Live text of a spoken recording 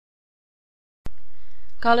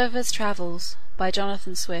Gulliver's Travels by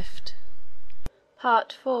Jonathan Swift.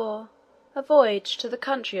 Part 4. A Voyage to the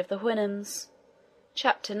Country of the Houyhnhnms.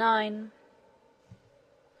 Chapter 9.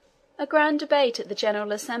 A grand debate at the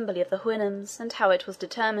General Assembly of the Houyhnhnms, and how it was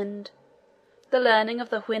determined. The learning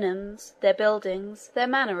of the Houyhnhnms, their buildings, their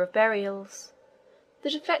manner of burials,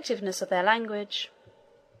 the defectiveness of their language.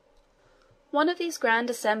 One of these grand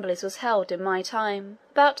assemblies was held in my time,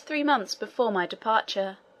 about 3 months before my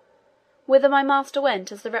departure, whither my master went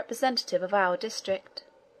as the representative of our district.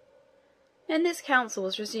 In this council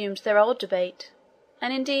was resumed their old debate,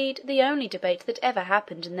 and indeed the only debate that ever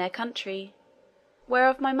happened in their country,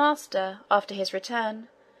 whereof my master, after his return,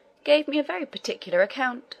 gave me a very particular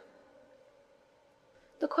account.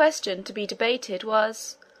 The question to be debated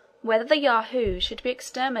was, whether the Yahoos should be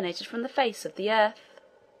exterminated from the face of the earth.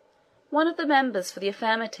 One of the members for the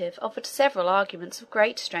affirmative offered several arguments of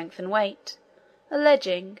great strength and weight,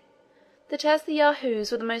 alleging that as the Yahoos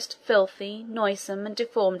were the most filthy, noisome, and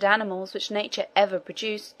deformed animals which nature ever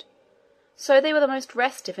produced, so they were the most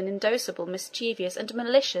restive and indocible, mischievous, and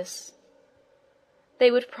malicious. They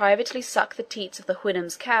would privately suck the teats of the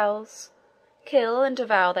Houyhnhnms' cows, kill and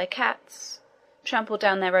devour their cats, trample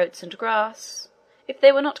down their oats and grass, if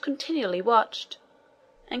they were not continually watched,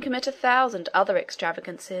 and commit 1,000 other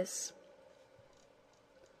extravagances.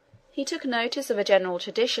 He took notice of a general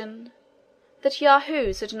tradition, that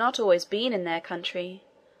Yahoos had not always been in their country,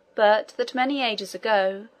 but that many ages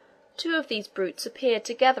ago 2 of these brutes appeared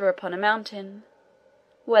together upon a mountain,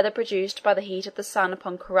 whether produced by the heat of the sun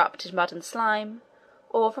upon corrupted mud and slime,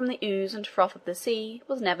 or from the ooze and froth of the sea,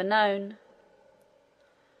 was never known.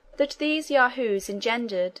 That these Yahoos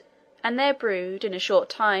engendered, and their brood, in a short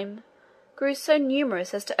time, grew so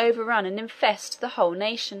numerous as to overrun and infest the whole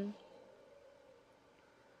nation.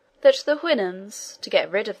 That the Houyhnhnms, to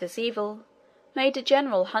get rid of this evil, made a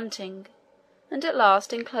general hunting, and at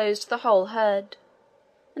last enclosed the whole herd,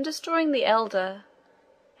 and destroying the elder,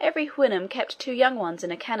 every Houyhnhnm kept 2 young ones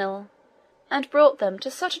in a kennel, and brought them to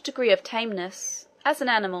such a degree of tameness as an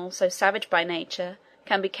animal so savage by nature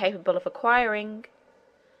can be capable of acquiring,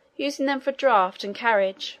 using them for draught and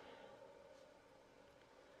carriage.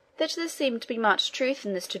 That there seemed to be much truth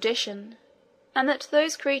in this tradition, and that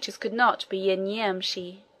those creatures could not be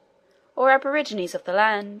Houyhnhnms, or aborigines of the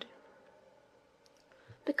land,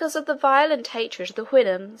 because of the violent hatred the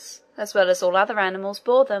Houyhnhnms, as well as all other animals,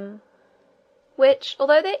 bore them, which,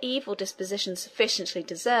 although their evil disposition sufficiently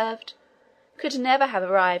deserved, could never have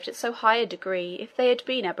arrived at so high a degree if they had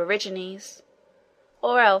been aborigines,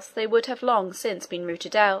 or else they would have long since been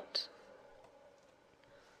rooted out.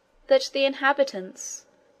 That the inhabitants,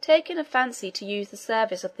 taking a fancy to use the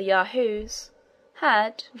service of the Yahoos,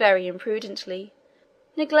 had, very imprudently,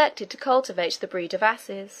 neglected to cultivate the breed of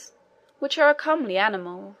asses, which are a comely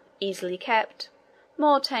animal, easily kept,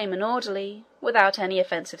 more tame and orderly, without any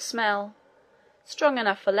offensive smell, strong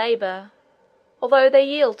enough for labour, although they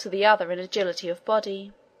yield to the other in agility of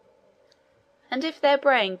body. And if their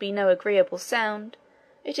braying be no agreeable sound,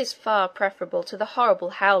 it is far preferable to the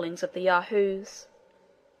horrible howlings of the Yahoos.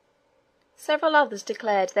 Several others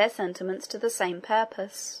declared their sentiments to the same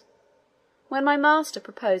purpose, when my master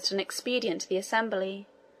proposed an expedient to the assembly,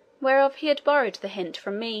 whereof he had borrowed the hint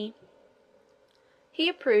from me. He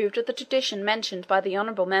approved of the tradition mentioned by the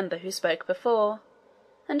honourable member who spoke before,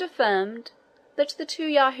 and affirmed that the 2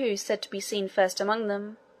 Yahoos said to be seen first among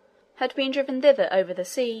them had been driven thither over the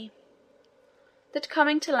sea; that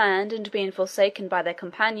coming to land and being forsaken by their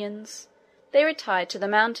companions, they retired to the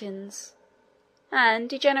mountains, and,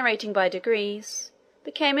 degenerating by degrees,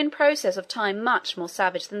 became in process of time much more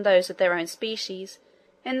savage than those of their own species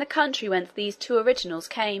in the country whence these 2 originals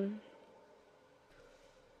came.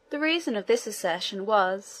 The reason of this assertion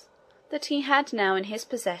was, that he had now in his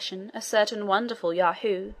possession a certain wonderful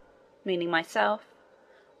Yahoo, meaning myself,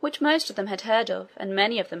 which most of them had heard of, and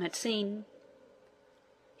many of them had seen.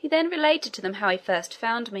 He then related to them how he first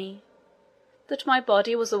found me, that my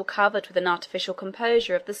body was all covered with an artificial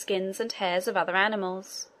composure of the skins and hairs of other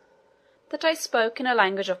animals, that I spoke in a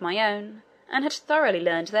language of my own, and had thoroughly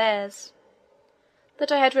learned theirs,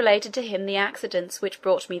 that I had related to him the accidents which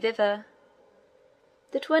brought me thither,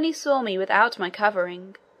 that when he saw me without my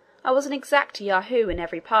covering, I was an exact Yahoo in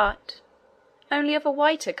every part, only of a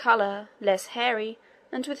whiter colour, less hairy,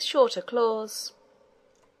 and with shorter claws.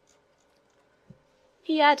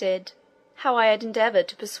 He added, how I had endeavoured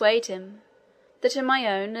to persuade him, that in my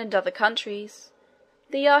own and other countries,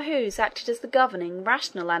 the Yahoos acted as the governing,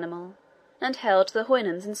 rational animal, and held the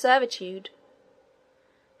Houyhnhnms in servitude;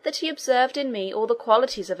 that he observed in me all the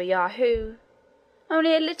qualities of a Yahoo,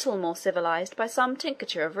 only a little more civilized by some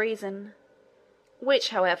tincture of reason, which,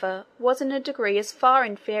 however, was in a degree as far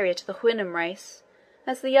inferior to the Houyhnhnm race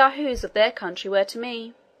as the Yahoos of their country were to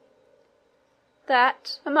me.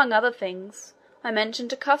 That, among other things, I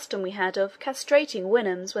mentioned a custom we had of castrating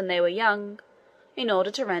Houyhnhnms when they were young, in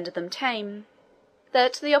order to render them tame;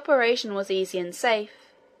 that the operation was easy and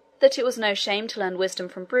safe; that it was no shame to learn wisdom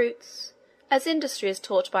from brutes, as industry is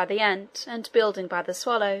taught by the ant, and building by the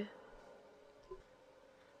swallow;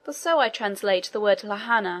 for so I translate the word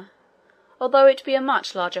lahanna, although it be a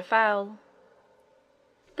much larger fowl;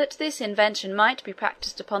 that this invention might be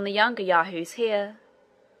practised upon the younger Yahoos here,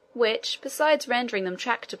 which, besides rendering them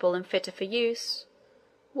tractable and fitter for use,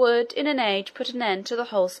 would in an age put an end to the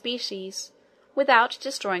whole species, without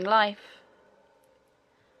destroying life;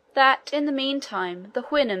 that in the meantime the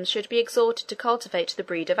Houyhnhnms should be exhorted to cultivate the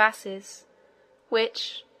breed of asses,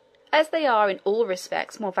 which, as they are in all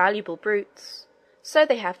respects more valuable brutes, so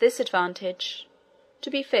they have this advantage, to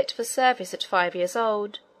be fit for service at 5 years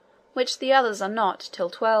old, which the others are not till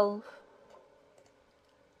 12.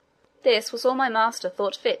 This was all my master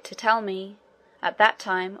thought fit to tell me, at that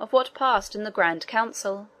time, of what passed in the grand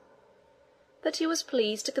council; but he was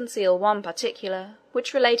pleased to conceal one particular,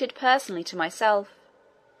 which related personally to myself,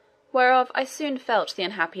 whereof I soon felt the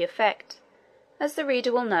unhappy effect, as the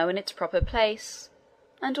reader will know in its proper place,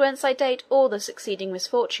 and whence I date all the succeeding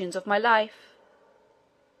misfortunes of my life.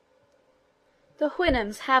 The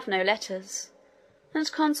Houyhnhnms have no letters,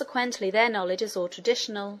 and consequently their knowledge is all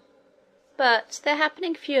traditional; but there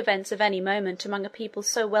happening few events of any moment among a people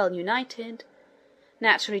so well united,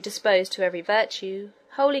 naturally disposed to every virtue,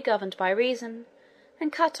 wholly governed by reason,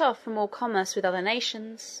 and cut off from all commerce with other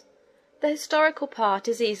nations, the historical part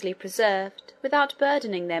is easily preserved, without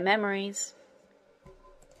burdening their memories.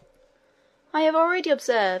 I have already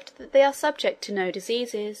observed that they are subject to no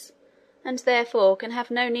diseases, and therefore can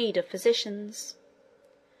have no need of physicians.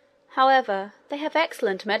 However, they have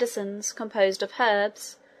excellent medicines, composed of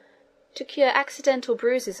herbs, to cure accidental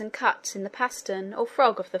bruises and cuts in the pastern or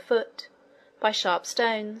frog of the foot, by sharp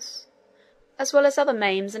stones, as well as other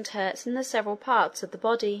maims and hurts in the several parts of the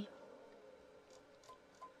body.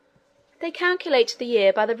 They calculate the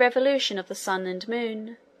year by the revolution of the sun and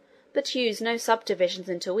moon, but use no subdivisions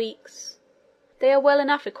into weeks. They are well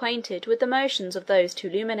enough acquainted with the motions of those two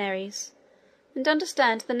luminaries, and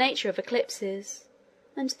understand the nature of eclipses,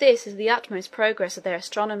 and this is the utmost progress of their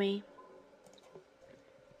astronomy.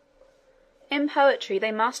 In poetry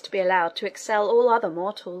they must be allowed to excel all other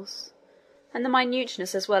mortals, and the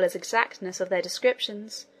minuteness as well as exactness of their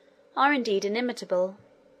descriptions are indeed inimitable.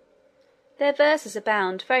 Their verses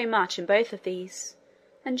abound very much in both of these,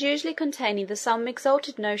 and usually contain either some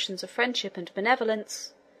exalted notions of friendship and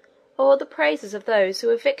benevolence, or the praises of those who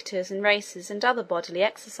are victors in races and other bodily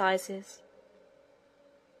exercises.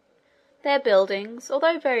 Their buildings,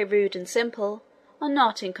 although very rude and simple, are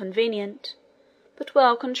not inconvenient, but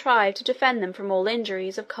well contrived to defend them from all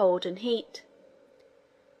injuries of cold and heat.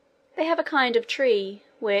 They have a kind of tree,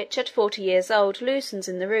 which at 40 years old loosens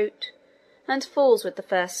in the root, and falls with the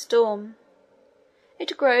first storm.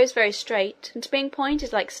 It grows very straight, and being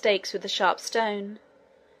pointed like stakes with a sharp stone,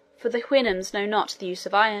 for the Houyhnhnms know not the use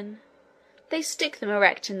of iron, they stick them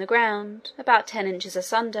erect in the ground, about 10 inches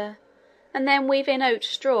asunder, and then weave in oat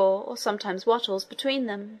straw, or sometimes wattles, between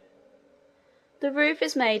them. The roof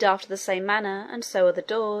is made after the same manner, and so are the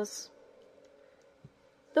doors.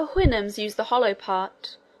 The Houyhnhnms use the hollow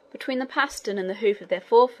part, between the pastern and the hoof of their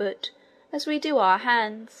forefoot, as we do our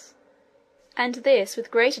hands, and this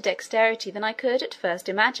with greater dexterity than I could at first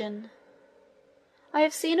imagine. I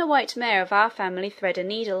have seen a white mare of our family thread a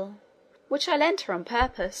needle, which I lent her on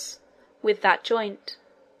purpose, with that joint.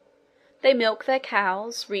 They milk their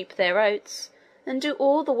cows, reap their oats, and do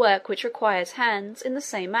all the work which requires hands, in the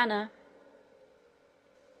same manner.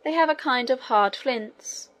 They have a kind of hard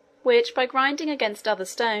flints, which by grinding against other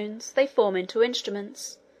stones they form into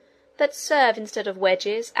instruments, that serve instead of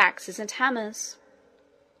wedges, axes, and hammers.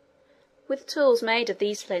 With tools made of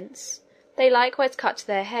these flints, they likewise cut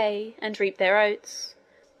their hay, and reap their oats,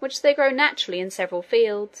 which they grow naturally in several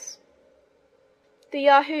fields. The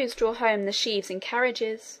Yahoos draw home the sheaves in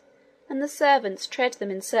carriages, and the servants tread them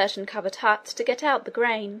in certain covered huts to get out the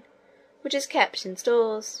grain, which is kept in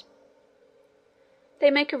stores. They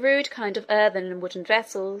make a rude kind of earthen and wooden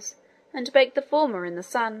vessels, and bake the former in the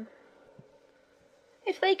sun.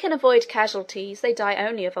 If they can avoid casualties, they die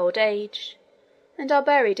only of old age, and are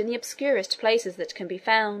buried in the obscurest places that can be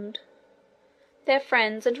found, their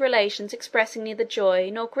friends and relations expressing neither joy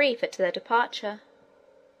nor grief at their departure.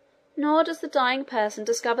 Nor does the dying person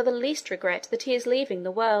discover the least regret that he is leaving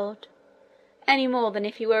the world, any more than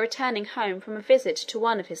if he were returning home from a visit to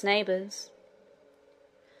one of his neighbours.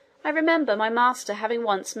 I remember my master having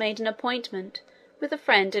once made an appointment with a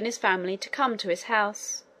friend and his family to come to his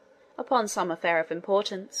house, upon some affair of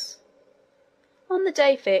importance. On the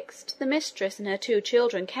day fixed, the mistress and her 2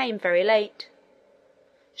 children came very late.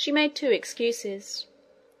 She made 2 excuses.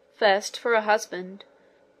 First, for her husband,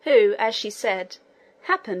 who, as she said,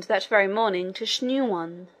 happened that very morning to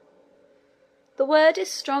Houyhnhnms. The word is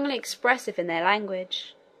strongly expressive in their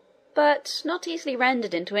language, but not easily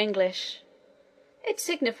rendered into English. It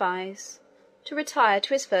signifies to retire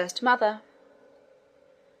to his first mother.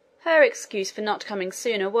 Her excuse for not coming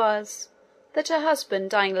sooner was, that her husband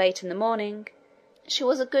dying late in the morning, she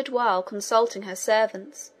was a good while consulting her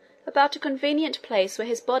servants about a convenient place where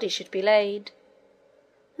his body should be laid,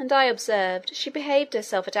 and I observed she behaved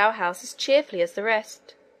herself at our house as cheerfully as the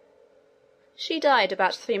rest. She died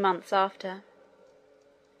about 3 months after.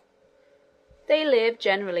 They live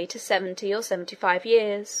generally to 70 or 75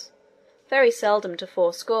 years, very seldom to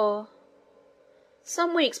 80.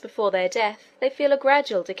 Some weeks before their death they feel a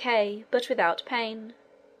gradual decay, but without pain.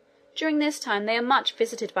 During this time they are much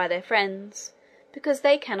visited by their friends, because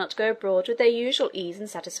they cannot go abroad with their usual ease and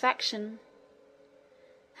satisfaction.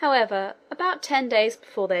 However, about 10 days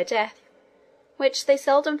before their death, which they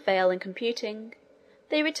seldom fail in computing,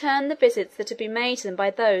 they return the visits that have been made them by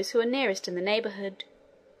those who are nearest in the neighbourhood,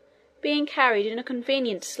 being carried in a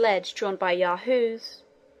convenient sledge drawn by Yahoos,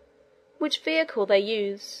 which vehicle they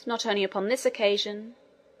use, not only upon this occasion,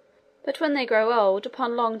 but when they grow old,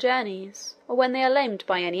 upon long journeys, or when they are lamed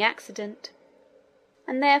by any accident.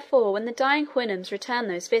 And therefore when the dying Houyhnhnms return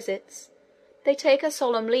those visits, they take a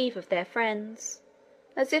solemn leave of their friends,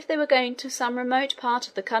 as if they were going to some remote part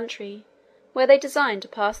of the country, where they design to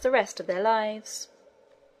pass the rest of their lives.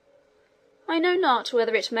 I know not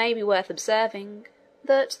whether it may be worth observing,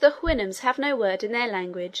 that the Houyhnhnms have no word in their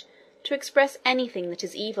language to express anything that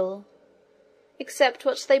is evil, except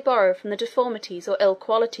what they borrow from the deformities or ill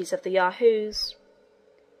qualities of the Yahoos.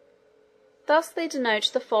 Thus they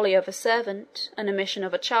denote the folly of a servant, an omission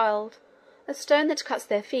of a child, a stone that cuts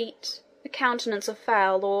their feet, a countenance of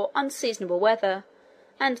foul or unseasonable weather,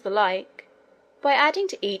 and the like, by adding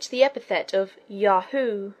to each the epithet of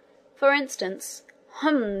Yahoo. For instance,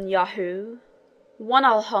 Yahoo,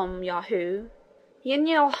 Wanalhum Yahoo,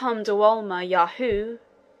 Yinyalhum Dewolma Yahoo,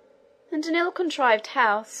 and an ill-contrived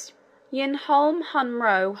house, Yinholm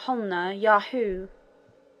Hunro Holna Yahoo.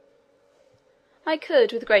 I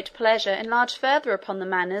could with great pleasure enlarge further upon the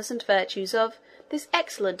manners and virtues of this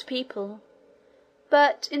excellent people,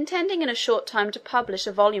 but intending in a short time to publish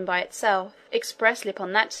a volume by itself, expressly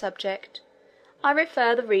upon that subject, I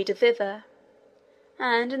refer the reader thither,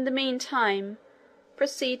 and in the mean time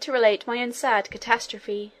proceed to relate my own sad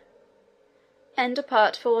catastrophe. End of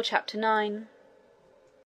Part IV, Chapter 9.